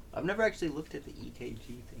 I've never actually looked at the EKG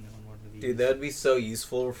thing on one of these. Dude, that would be so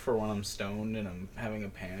useful for when I'm stoned and I'm having a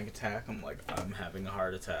panic attack. I'm like, I'm having a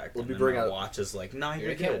heart attack. Let And me then bring my out- watch is like, nah, Dude,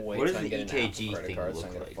 you're I can't good. wait What till does I the get an EKG Apple credit thing card so I look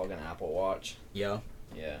can get a like? fucking Apple Watch. Yeah.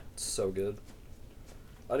 Yeah. It's so good.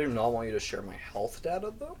 I do not want you to share my health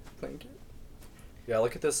data though. Thank you. Yeah,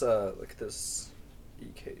 look at this EKG.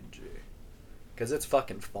 Cuz it's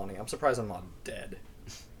fucking funny. I'm surprised I'm not dead.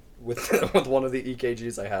 With with one of the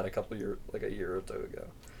EKGs I had a year or 2 ago.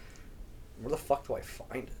 Where the fuck do I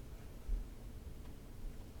find it?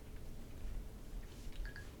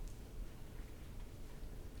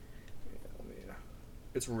 Yeah,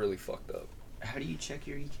 it's really fucked up. How do you check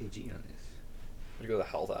your EKG on this? I go to the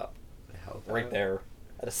health app. The health Right app? there.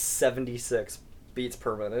 At a 76 beats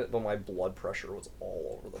per minute, but my blood pressure was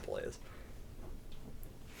all over the place.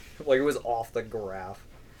 Like it was off the graph.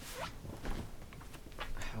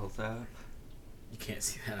 Health app. You can't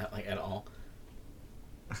see that like at all.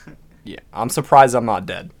 Yeah, I'm surprised I'm not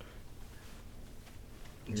dead.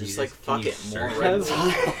 Just You like, can fuck you it, more search Red it?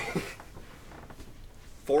 Bull.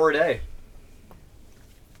 4 a day.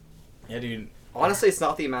 Yeah, dude. Honestly, it's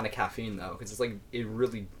not the amount of caffeine though, because it's like it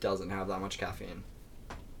really doesn't have that much caffeine.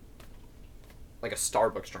 Like a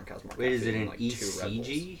Starbucks drink has more. Wait, is it caffeine an than, like 2 Red Bulls.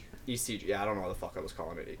 ECG? ECG. Yeah, I don't know what the fuck I was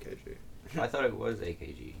calling it. EKG. I thought it was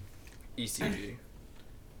AKG. ECG.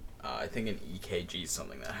 I think an EKG is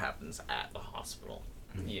something that happens at the hospital.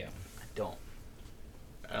 Yeah. I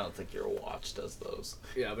don't think your watch does those.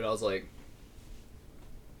 Yeah, but I was like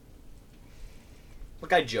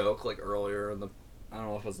I joke like earlier in the, I don't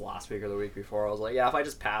know if it was last week or the week before. I was like, yeah, if I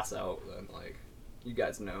just pass out, then like, you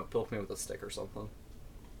guys know, poke me with a stick or something.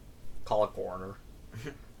 Call a coroner.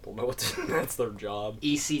 They'll know what to, that's their job.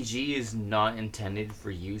 ECG is not intended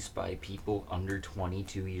for use by people under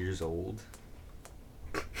 22 years old.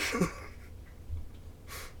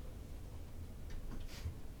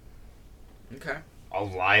 Okay. I'll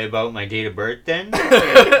lie about my date of birth then?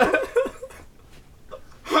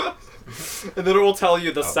 And then it will tell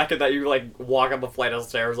you the Oh. second that you like walk up a flight of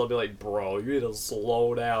stairs. I'll be like, bro, you need to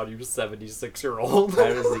slow down. You 76-year-old. How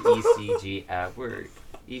does the ECG app work?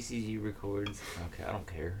 ECG records. Okay, I don't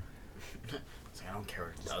care. So I don't care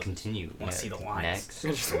what it Just does. continue. Wanna see the lines.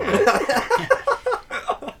 Next.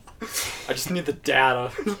 I just need the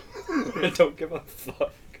data. I don't give a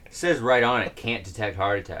fuck. It says right on it, can't detect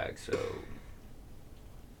heart attacks, so...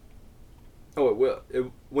 Oh, it will.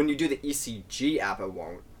 When you do the ECG app, it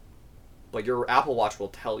won't. But your Apple Watch will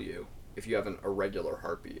tell you if you have an irregular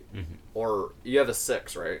heartbeat. Mhm. Or you have a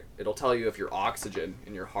 6, right? It'll tell you if your oxygen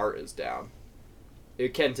in your heart is down.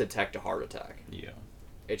 It can detect a heart attack. Yeah.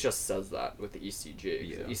 It just says that with the ECG.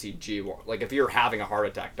 Yeah. The ECG won't. Like, if you're having a heart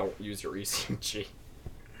attack, don't use your ECG.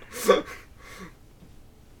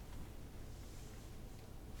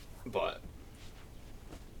 But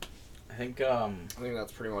I think I think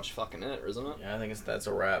that's pretty much fucking it, isn't it? yeah, I think that's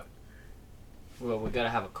a wrap. Well, we gotta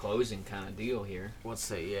have a closing kind of deal here. Let's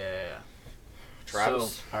say yeah.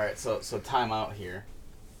 Travis? So, all right, so time out here.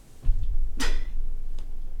 I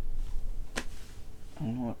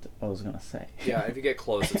don't know what I was gonna say. Yeah, if you get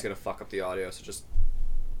close, it's gonna fuck up the audio, so just...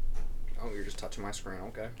 Oh, you're just touching my screen,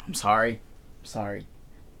 okay. I'm sorry. Sorry.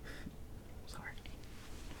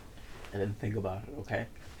 I didn't think about it. Okay.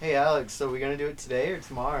 Hey Alex, so we gonna do it today or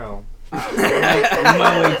tomorrow? I'm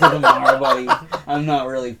gonna wait till tomorrow, buddy. I'm not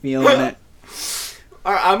really feeling it.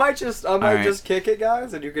 All right, I might just right. just kick it,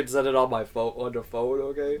 guys, and you can send it on my phone on the phone,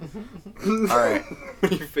 okay? All right.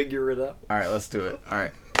 You figure it out. All right, let's do it. All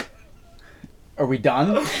right. Are we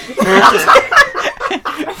done?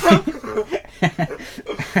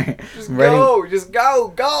 Just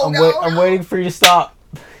go, I'm waiting for you to stop.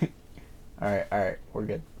 All right, we're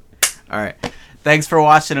good. All right, thanks for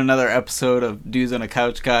watching another episode of Dudes on a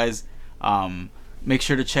Couch, guys. Make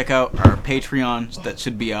sure to check out our Patreon that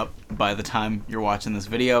should be up by the time you're watching this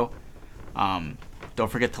video. Don't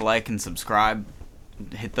forget to like and subscribe.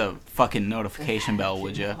 Hit the fucking notification bell,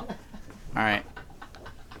 would you? All right.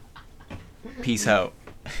 Peace out.